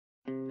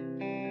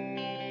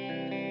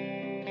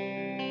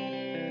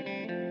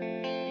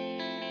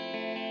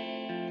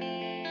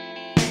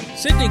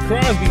Sidney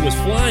Crosby was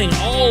flying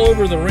all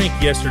over the rink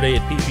yesterday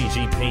at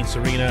PPG Paints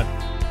Arena,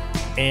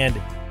 and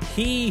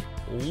he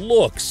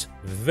looks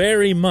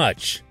very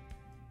much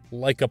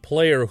like a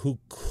player who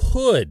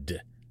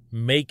could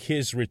make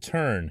his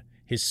return,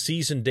 his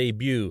season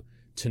debut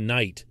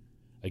tonight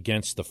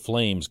against the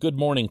Flames. Good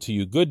morning to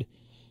you. Good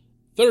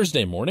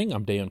Thursday morning.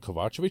 I'm Dejan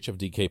Kovacevic of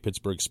DK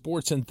Pittsburgh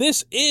Sports, and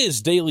this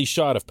is Daily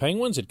Shot of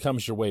Penguins. It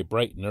comes your way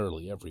bright and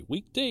early every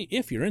weekday.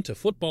 If you're into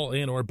football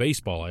and or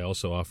baseball, I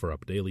also offer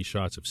up daily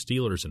shots of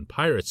Steelers and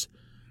Pirates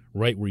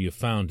right where you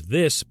found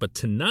this. But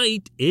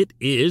tonight it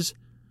is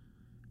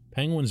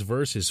Penguins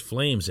versus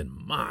Flames, and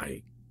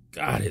my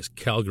God, has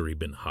Calgary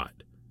been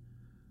hot.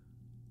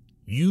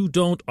 You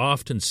don't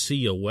often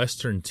see a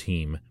Western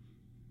team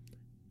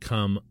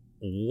come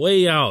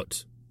way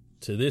out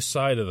to this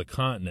side of the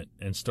continent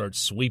and start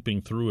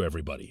sweeping through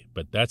everybody.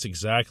 But that's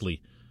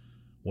exactly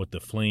what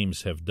the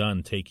Flames have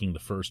done, taking the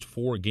first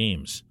 4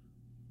 games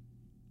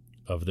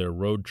of their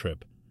road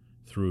trip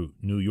through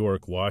New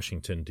York,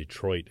 Washington,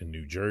 Detroit, and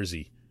New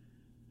Jersey,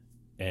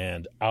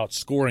 and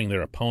outscoring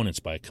their opponents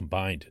by a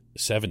combined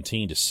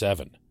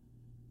 17-7.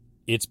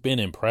 It's been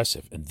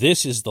impressive. And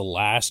this is the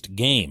last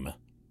game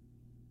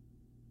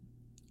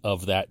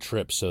of that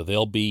trip, so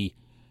they'll be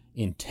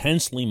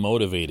intensely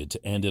motivated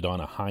to end it on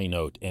a high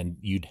note, and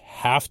you'd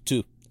have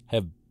to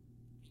have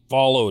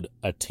followed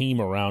a team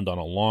around on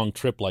a long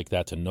trip like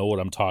that to know what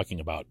I'm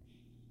talking about,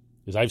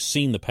 because I've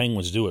seen the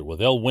Penguins do it. Well,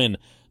 they'll win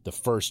the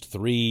first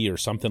 3 or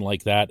something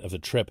like that of the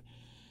trip,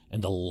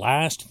 and the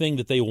last thing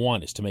that they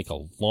want is to make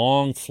a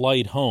long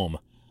flight home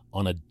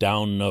on a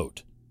down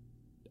note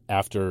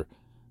after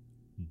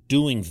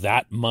doing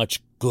that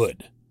much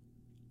good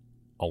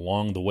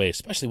along the way,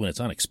 especially when it's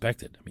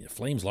unexpected. I mean, the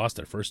Flames lost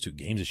their first 2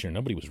 games this year.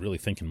 Nobody was really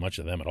thinking much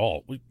of them at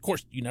all. Of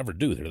course, you never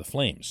do. They're the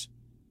Flames.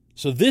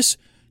 So this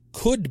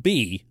could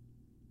be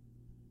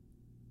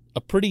a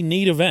pretty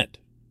neat event,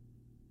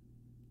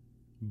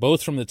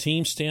 both from the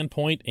team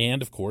standpoint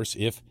and, of course,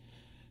 if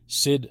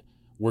Sid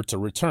were to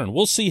return.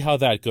 We'll see how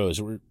that goes.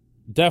 We're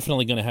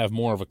definitely going to have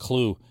more of a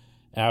clue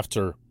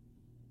after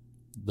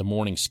the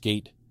morning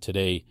skate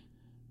today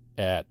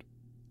at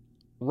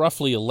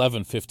roughly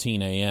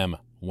 11:15 a.m.,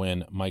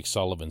 when Mike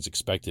Sullivan's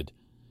expected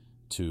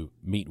to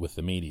meet with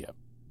the media.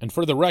 And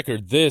for the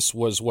record, this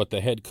was what the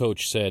head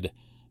coach said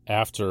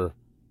after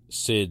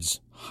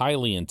Sid's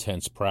highly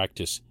intense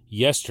practice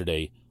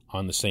yesterday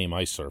on the same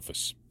ice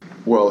surface.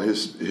 Well,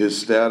 his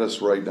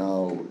status right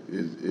now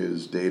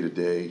is day to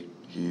day.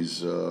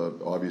 He's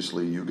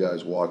obviously, you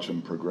guys watch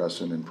him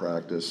progressing in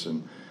practice,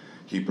 and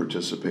he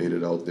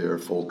participated out there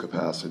full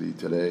capacity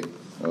today.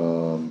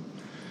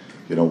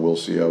 We'll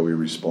see how he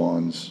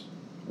responds.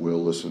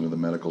 We'll listen to the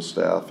medical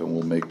staff, and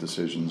we'll make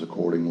decisions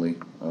accordingly.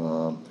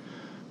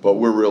 But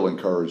we're real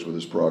encouraged with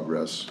his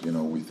progress.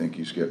 We think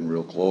he's getting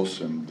real close,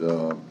 and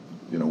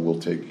we'll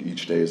take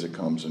each day as it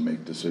comes and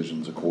make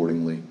decisions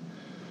accordingly.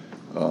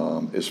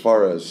 As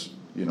far as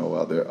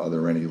are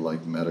there any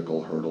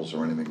medical hurdles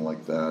or anything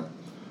like that?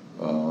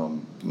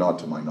 Not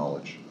to my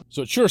knowledge.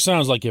 So it sure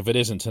sounds like if it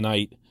isn't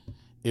tonight,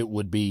 it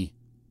would be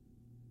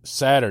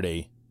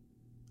Saturday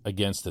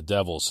against the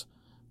Devils.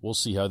 We'll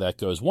see how that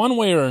goes. One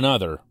way or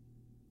another,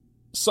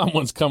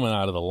 someone's coming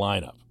out of the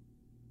lineup.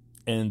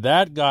 And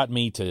that got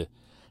me to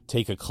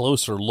take a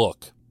closer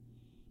look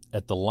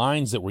at the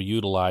lines that were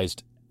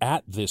utilized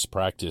at this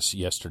practice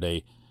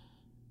yesterday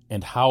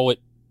and how it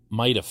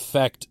might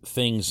affect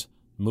things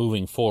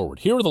moving forward.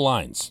 Here are the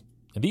lines,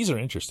 and these are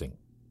interesting.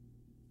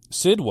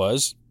 Sid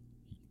was,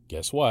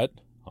 guess what,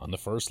 on the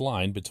first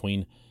line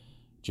between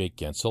Jake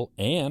Guentzel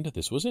and,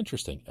 this was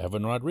interesting,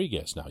 Evan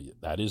Rodrigues. Now,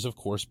 that is, of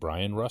course,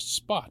 Brian Rust's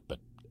spot, but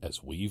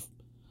as we've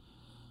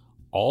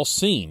all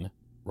seen,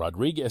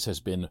 Rodrigues has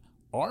been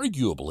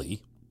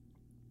arguably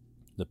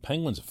the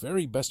Penguins'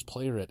 very best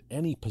player at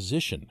any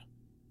position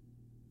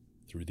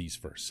through these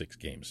first 6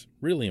 games.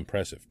 Really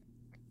impressive.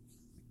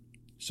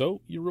 So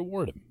you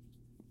reward him.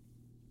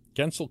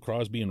 Guentzel,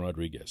 Crosby, and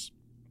Rodrigues.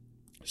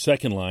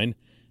 Second line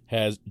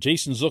has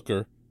Jason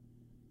Zucker,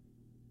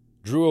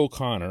 Drew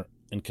O'Connor,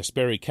 and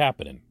Kasperi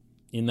Kapanen,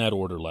 in that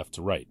order left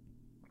to right.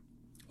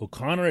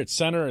 O'Connor at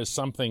center is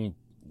something...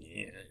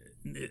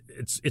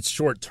 It's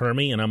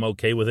short-termy, and I'm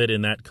okay with it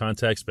in that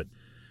context, but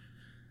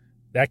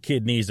that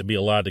kid needs to be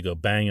allowed to go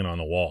banging on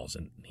the walls,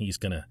 and he's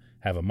going to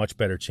have a much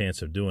better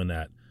chance of doing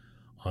that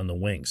on the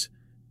wings.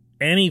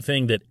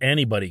 Anything that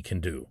anybody can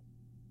do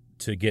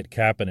to get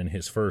Kapanen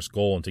his first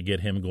goal and to get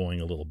him going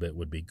a little bit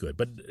would be good.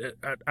 But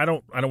I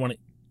don't want to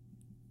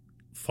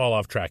fall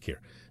off track here.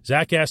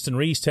 Zach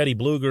Aston-Reese, Teddy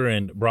Bluger,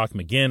 and Brock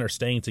McGinn are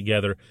staying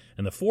together,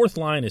 and the fourth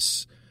line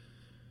is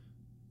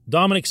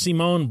Dominic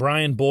Simone,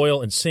 Brian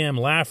Boyle, and Sam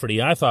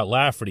Lafferty. I thought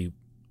Lafferty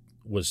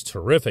was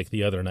terrific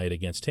the other night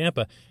against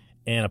Tampa,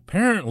 and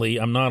apparently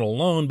I'm not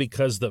alone,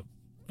 because the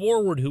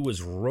forward who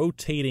was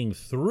rotating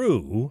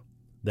through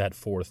that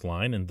fourth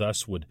line and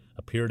thus would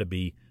appear to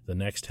be the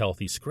next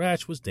healthy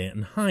scratch was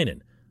Danton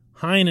Heinen.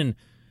 Heinen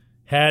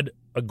had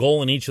a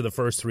goal in each of the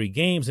first 3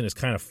 games and has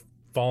kind of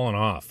fallen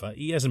off.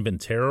 He hasn't been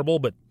terrible,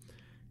 but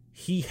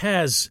he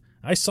has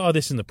I saw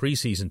this in the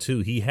preseason, too.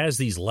 He has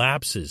these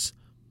lapses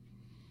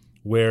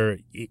where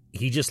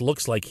he just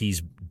looks like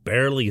he's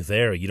barely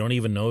there. You don't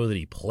even know that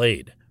he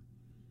played.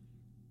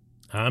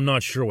 I'm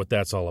not sure what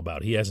that's all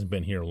about. He hasn't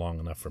been here long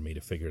enough for me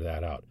to figure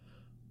that out.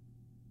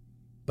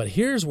 But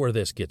here's where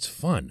this gets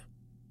fun.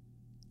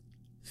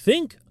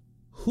 Think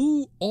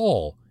who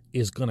all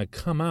is going to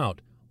come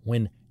out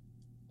when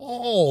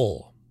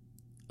all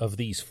of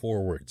these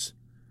forwards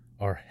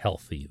are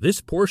healthy.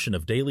 This portion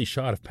of Daily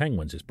Shot of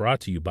Penguins is brought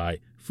to you by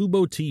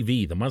Fubo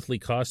TV. The monthly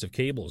cost of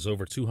cable is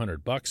over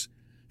 $200.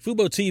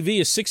 Fubo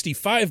TV is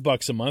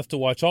 $65 a month to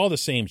watch all the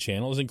same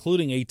channels,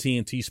 including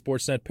AT&T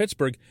Sportsnet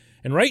Pittsburgh.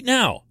 And right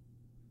now,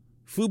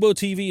 Fubo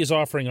TV is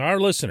offering our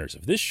listeners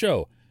of this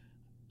show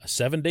a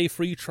 7-day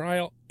free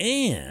trial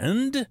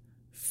and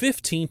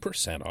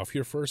 15% off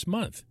your first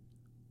month.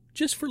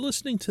 Just for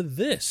listening to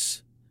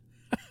this.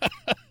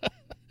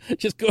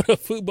 Just go to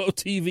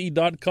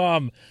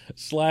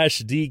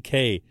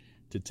FuboTV.com/DK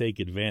to take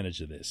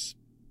advantage of this.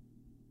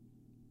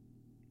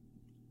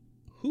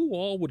 Who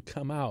all would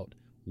come out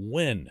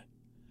when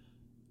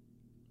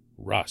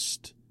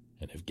Rust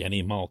and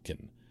Evgeny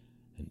Malkin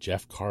and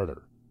Jeff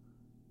Carter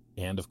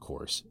and, of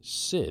course,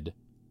 Sid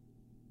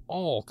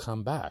all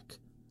come back?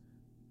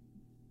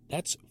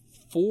 That's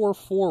 4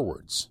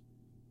 forwards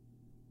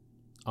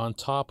on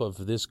top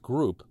of this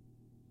group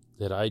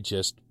that I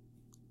just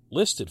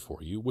listed for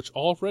you, which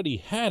already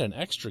had an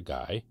extra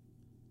guy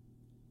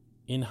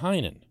in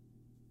Heinen.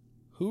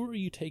 Who are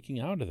you taking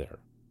out of there?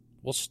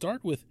 Well,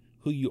 start with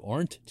who you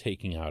aren't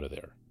taking out of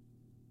there.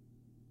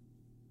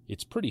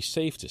 It's pretty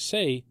safe to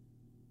say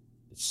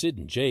that Sid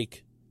and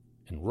Jake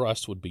and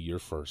Rust would be your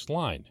first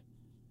line.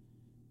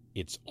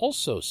 It's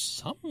also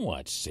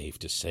somewhat safe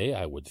to say,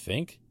 I would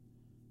think,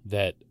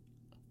 that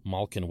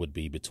Malkin would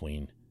be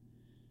between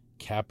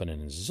Kapanen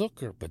and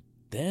Zucker, but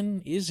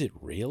then is it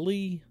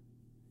really?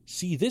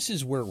 See, this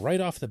is where right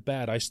off the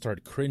bat I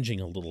start cringing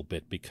a little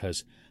bit,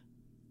 because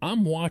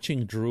I'm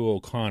watching Drew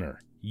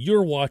O'Connor.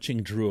 You're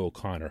watching Drew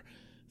O'Connor.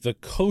 The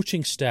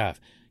coaching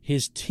staff,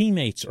 his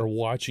teammates are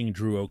watching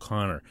Drew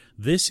O'Connor.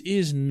 This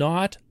is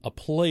not a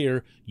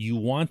player you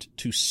want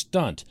to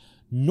stunt,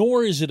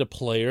 nor is it a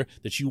player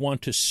that you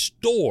want to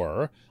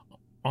store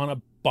on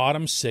a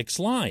bottom 6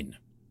 line.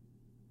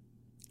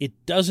 It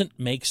doesn't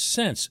make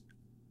sense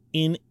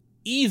in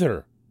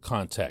either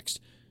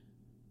context.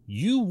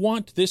 You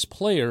want this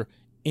player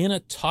in a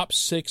top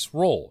 6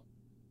 role.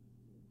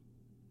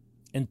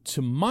 And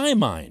to my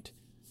mind,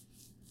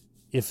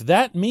 if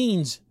that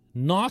means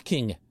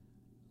knocking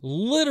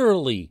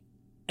literally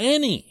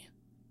any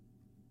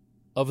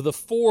of the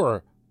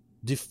 4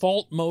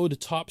 default mode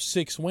top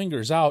 6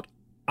 wingers out,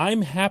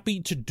 I'm happy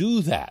to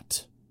do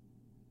that.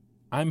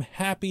 I'm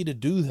happy to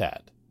do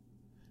that.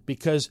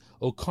 Because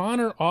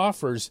O'Connor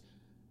offers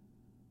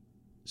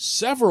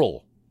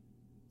several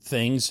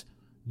things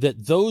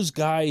that those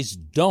guys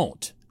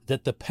don't,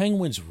 that the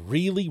Penguins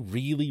really,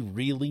 really,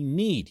 really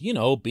need. You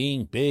know,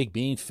 being big,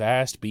 being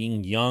fast,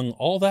 being young,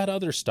 all that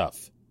other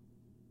stuff.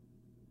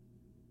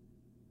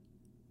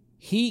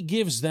 He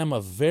gives them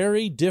a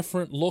very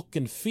different look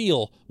and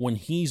feel when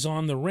he's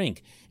on the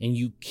rink, and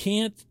you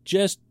can't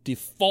just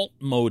default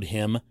mode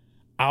him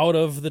out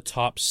of the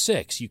top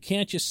 6. You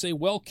can't just say,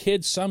 well,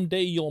 kid,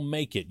 someday you'll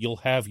make it. You'll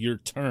have your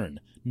turn.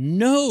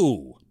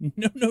 No.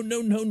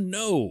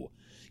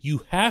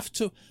 You have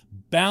to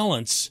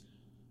balance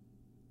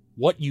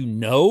what you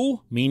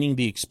know, meaning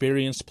the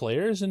experienced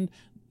players, and,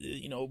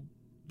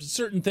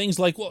 certain things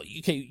like, well,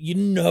 okay,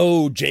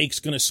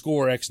 Jake's going to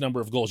score X number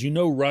of goals.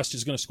 Rust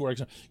is going to score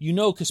X.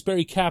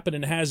 Kasperi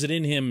Kapanen has it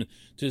in him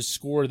to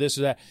score this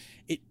or that.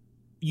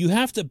 You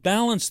have to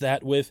balance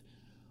that with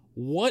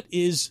what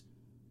is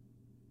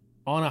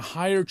on a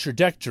higher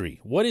trajectory.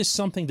 What is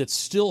something that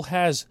still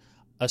has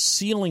a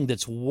ceiling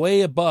that's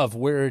way above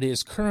where it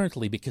is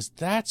currently, because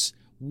that's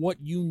what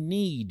you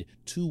need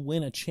to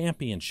win a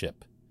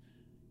championship.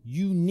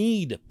 You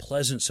need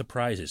pleasant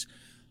surprises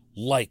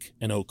like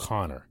an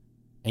O'Connor,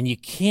 and you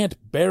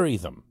can't bury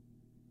them.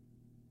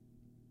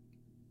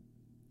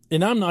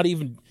 And I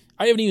haven't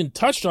even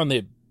touched on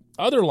the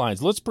other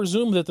lines. Let's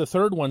presume that the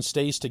third one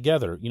stays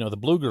together, the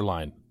Bluger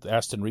line,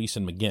 Aston Reese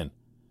and McGinn.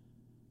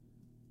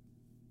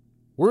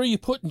 Where are you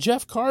putting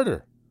Jeff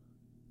Carter?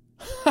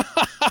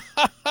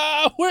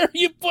 Where are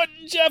you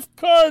putting Jeff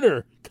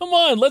Carter? Come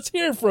on, let's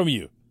hear from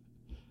you.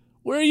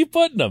 Where are you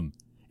putting him?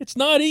 It's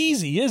not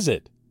easy, is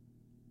it?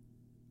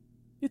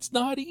 It's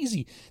not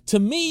easy. To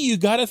me, you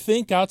got to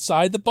think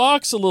outside the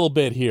box a little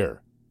bit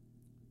here.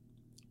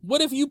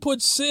 What if you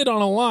put Sid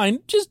on a line?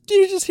 Just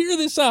hear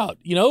this out.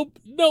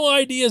 No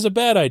idea is a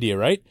bad idea,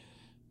 right?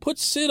 Put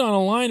Sid on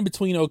a line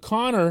between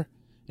O'Connor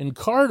and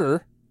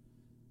Carter,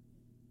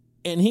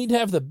 and he'd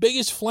have the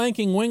biggest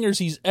flanking wingers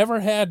he's ever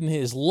had in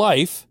his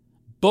life.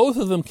 Both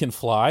of them can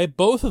fly.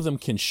 Both of them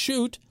can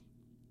shoot.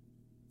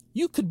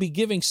 You could be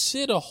giving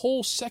Sid a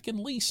whole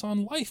second lease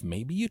on life.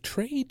 Maybe you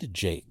trade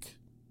Jake.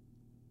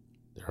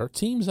 There are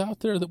teams out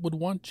there that would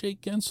want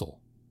Jake Gensel.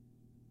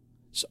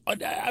 So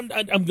I'm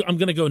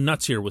going to go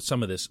nuts here with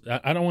some of this.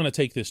 I don't want to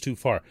take this too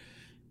far.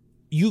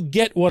 You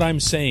get what I'm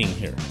saying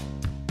here.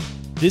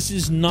 This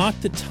is not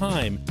the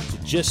time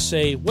to just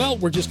say, well,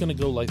 we're just going to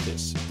go like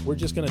this. We're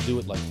just going to do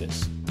it like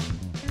this.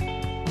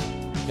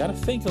 You got to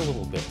think a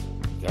little bit.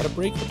 You got to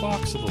break the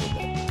box a little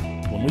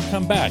bit. When we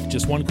come back,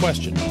 just one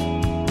question.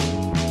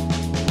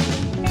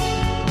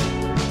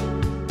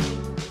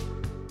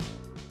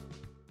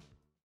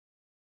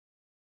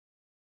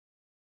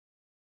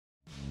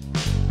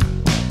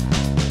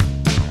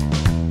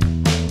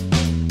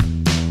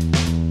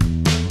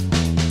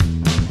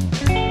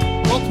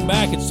 Welcome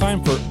back. It's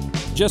time for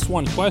Just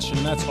One Question,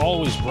 and that's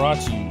always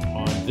brought to you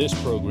on this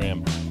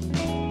program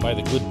by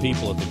the good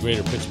people at the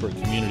Greater Pittsburgh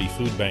Community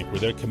Food Bank, where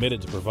they're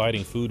committed to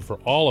providing food for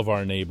all of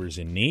our neighbors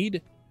in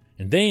need,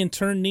 and they in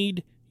turn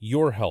need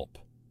your help.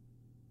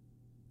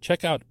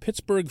 Check out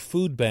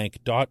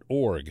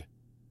pittsburghfoodbank.org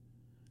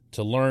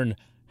to learn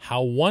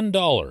how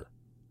 $1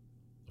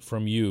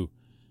 from you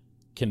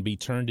can be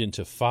turned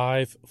into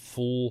 5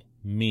 full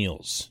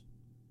meals,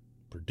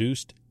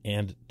 produced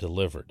and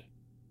delivered.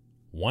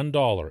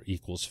 $1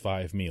 equals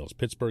 5 meals.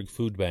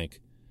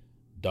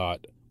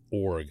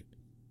 pittsburghfoodbank.org.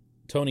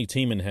 Tony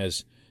Tiemann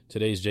has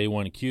today's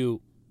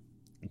J1Q.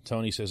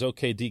 Tony says,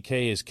 okay,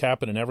 DK, is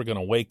Kapanen ever going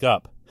to wake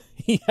up?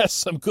 He has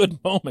some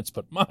good moments,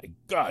 but my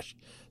gosh,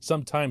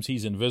 sometimes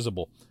he's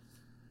invisible.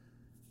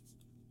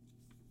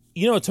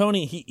 You know,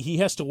 Tony, he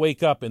has to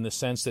wake up in the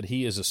sense that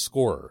he is a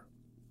scorer.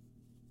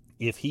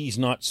 If he's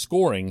not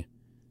scoring,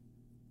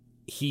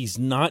 he's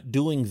not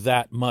doing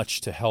that much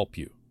to help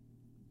you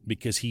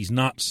because he's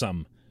not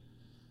some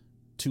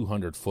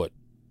 200-foot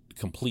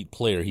complete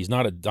player. He's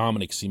not a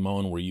Dominic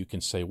Simone where you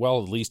can say,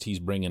 well, at least he's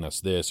bringing us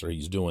this or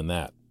he's doing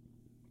that.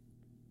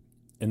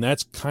 And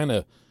that's kind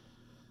of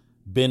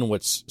been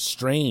what's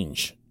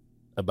strange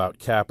about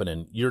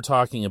Kapanen. You're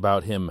talking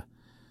about him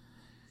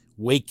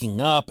waking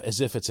up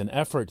as if it's an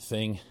effort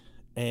thing,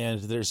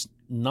 and there's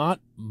not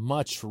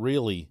much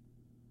really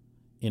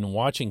in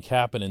watching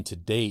Kapanen to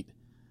date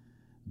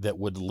that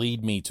would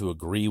lead me to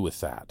agree with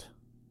that.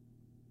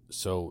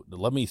 So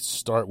let me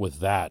start with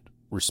that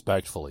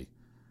respectfully.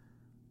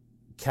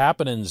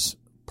 Kapanen's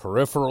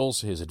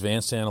peripherals, his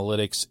advanced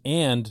analytics,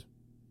 and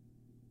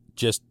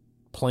just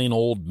plain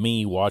old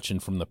me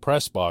watching from the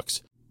press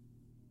box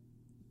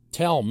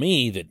tell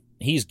me that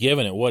he's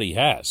giving it what he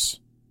has.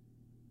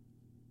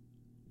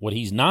 What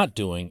he's not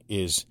doing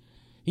is,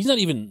 he's not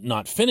even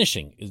not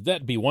finishing.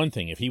 That'd be one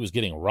thing if he was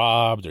getting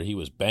robbed or he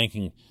was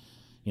banking,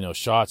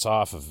 shots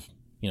off of,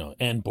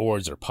 end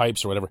boards or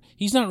pipes or whatever.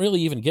 He's not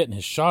really even getting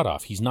his shot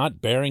off. He's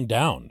not bearing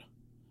down.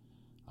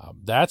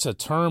 That's a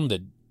term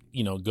that,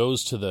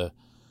 goes to the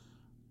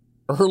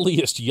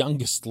earliest,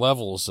 youngest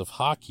levels of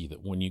hockey,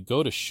 that when you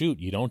go to shoot,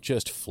 you don't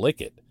just flick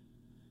it.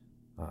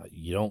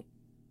 You don't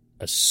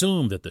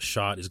assume that the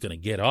shot is going to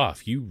get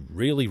off. You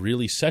really,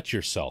 really set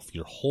yourself,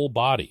 your whole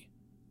body,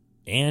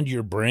 and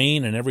your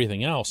brain and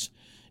everything else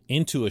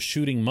into a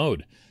shooting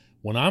mode.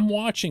 When I'm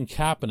watching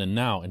Kapanen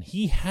now, and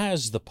he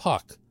has the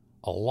puck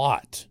a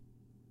lot,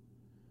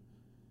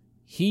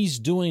 he's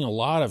doing a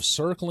lot of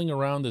circling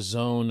around the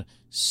zone,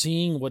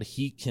 seeing what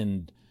he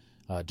can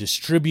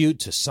distribute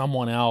to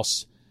someone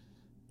else.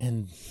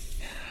 And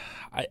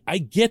I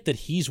get that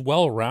he's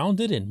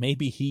well-rounded, and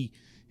maybe he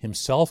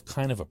himself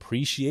kind of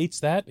appreciates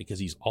that because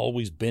he's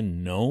always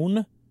been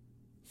known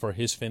for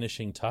his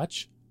finishing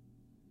touch.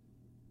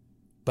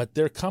 But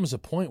there comes a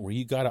point where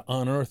you got to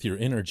unearth your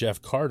inner Jeff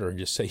Carter and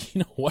just say, you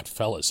know what,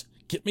 fellas,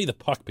 get me the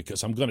puck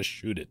because I'm going to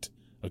shoot it,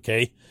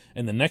 okay?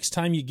 And the next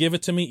time you give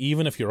it to me,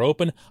 even if you're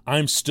open,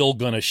 I'm still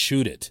going to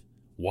shoot it.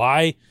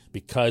 Why?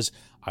 Because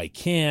I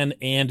can,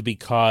 and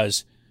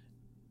because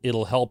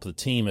it'll help the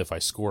team if I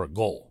score a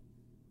goal.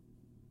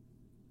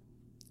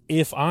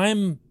 If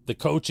I'm the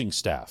coaching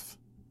staff,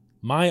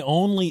 my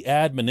only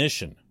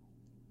admonition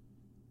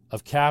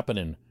of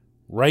Kapanen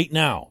right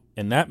now,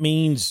 and that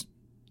means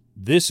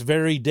this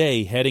very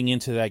day heading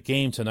into that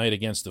game tonight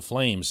against the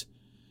Flames,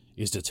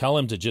 is to tell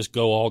him to just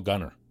go all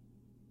gunner.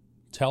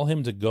 Tell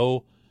him to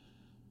go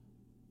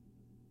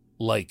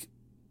like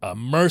a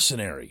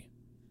mercenary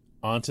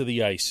onto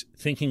the ice,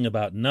 thinking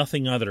about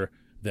nothing other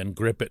than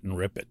grip it and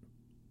rip it.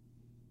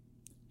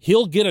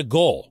 He'll get a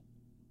goal,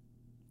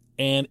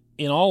 and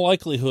in all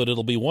likelihood,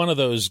 it'll be one of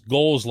those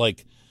goals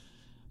like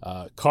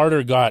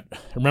Carter got.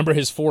 Remember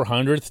his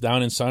 400th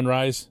down in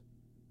Sunrise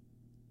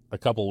a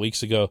couple of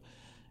weeks ago?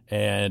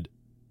 And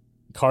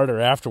Carter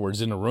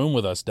afterwards in the room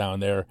with us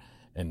down there,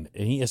 and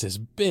he has this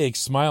big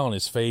smile on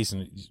his face,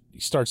 and he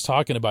starts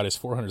talking about his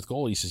 400th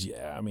goal. He says,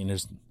 yeah, I mean,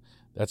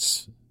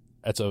 that's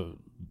a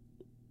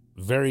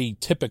very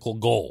typical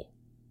goal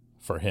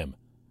for him.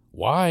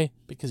 Why?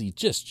 Because he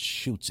just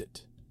shoots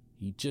it.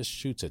 He just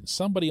shoots it.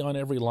 Somebody on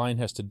every line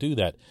has to do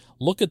that.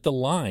 Look at the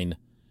line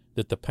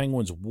that the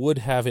Penguins would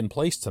have in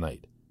place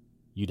tonight.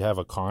 You'd have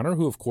a Connor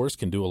who, of course,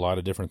 can do a lot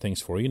of different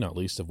things for you, not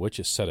least of which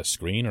is set a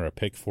screen or a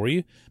pick for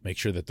you, make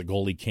sure that the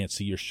goalie can't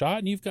see your shot,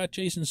 and you've got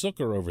Jason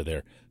Zucker over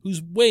there,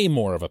 who's way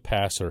more of a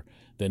passer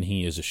than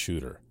he is a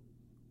shooter.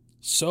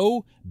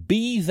 So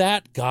be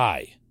that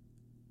guy.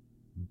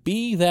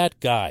 Be that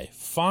guy.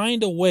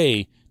 Find a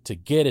way to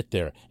get it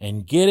there,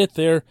 and get it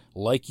there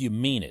like you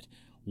mean it.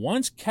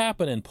 Once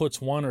Kapanen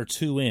puts 1 or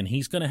 2 in,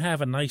 he's going to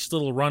have a nice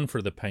little run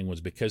for the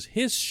Penguins because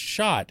his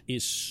shot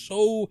is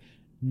so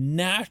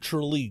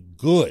naturally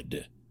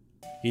good.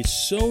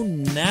 It's so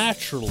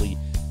naturally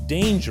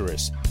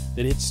dangerous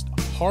that it's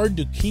hard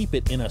to keep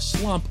it in a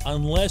slump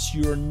unless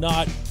you're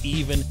not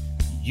even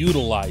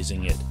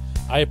utilizing it.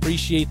 I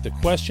appreciate the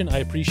question. I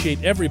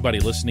appreciate everybody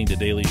listening to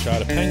Daily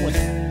Shot of Penguins.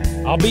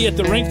 I'll be at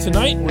the rink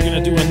tonight. We're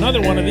going to do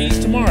another one of these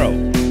tomorrow.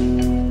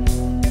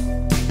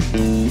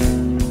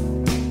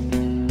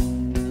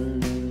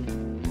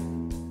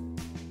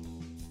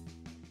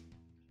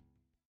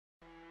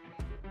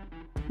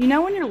 You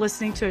know when you're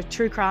listening to a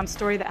true crime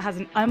story that has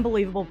an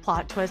unbelievable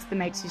plot twist that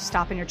makes you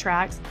stop in your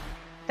tracks?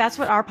 That's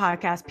what our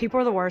podcast,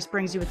 People Are the Worst,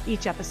 brings you with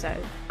each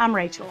episode. I'm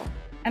Rachel.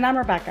 And I'm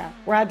Rebecca.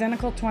 We're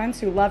identical twins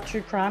who love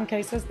true crime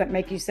cases that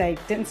make you say,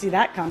 didn't see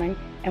that coming,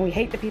 and we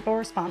hate the people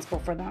responsible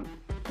for them.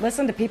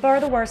 Listen to People Are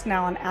the Worst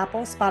now on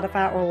Apple,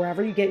 Spotify, or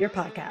wherever you get your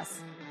podcasts.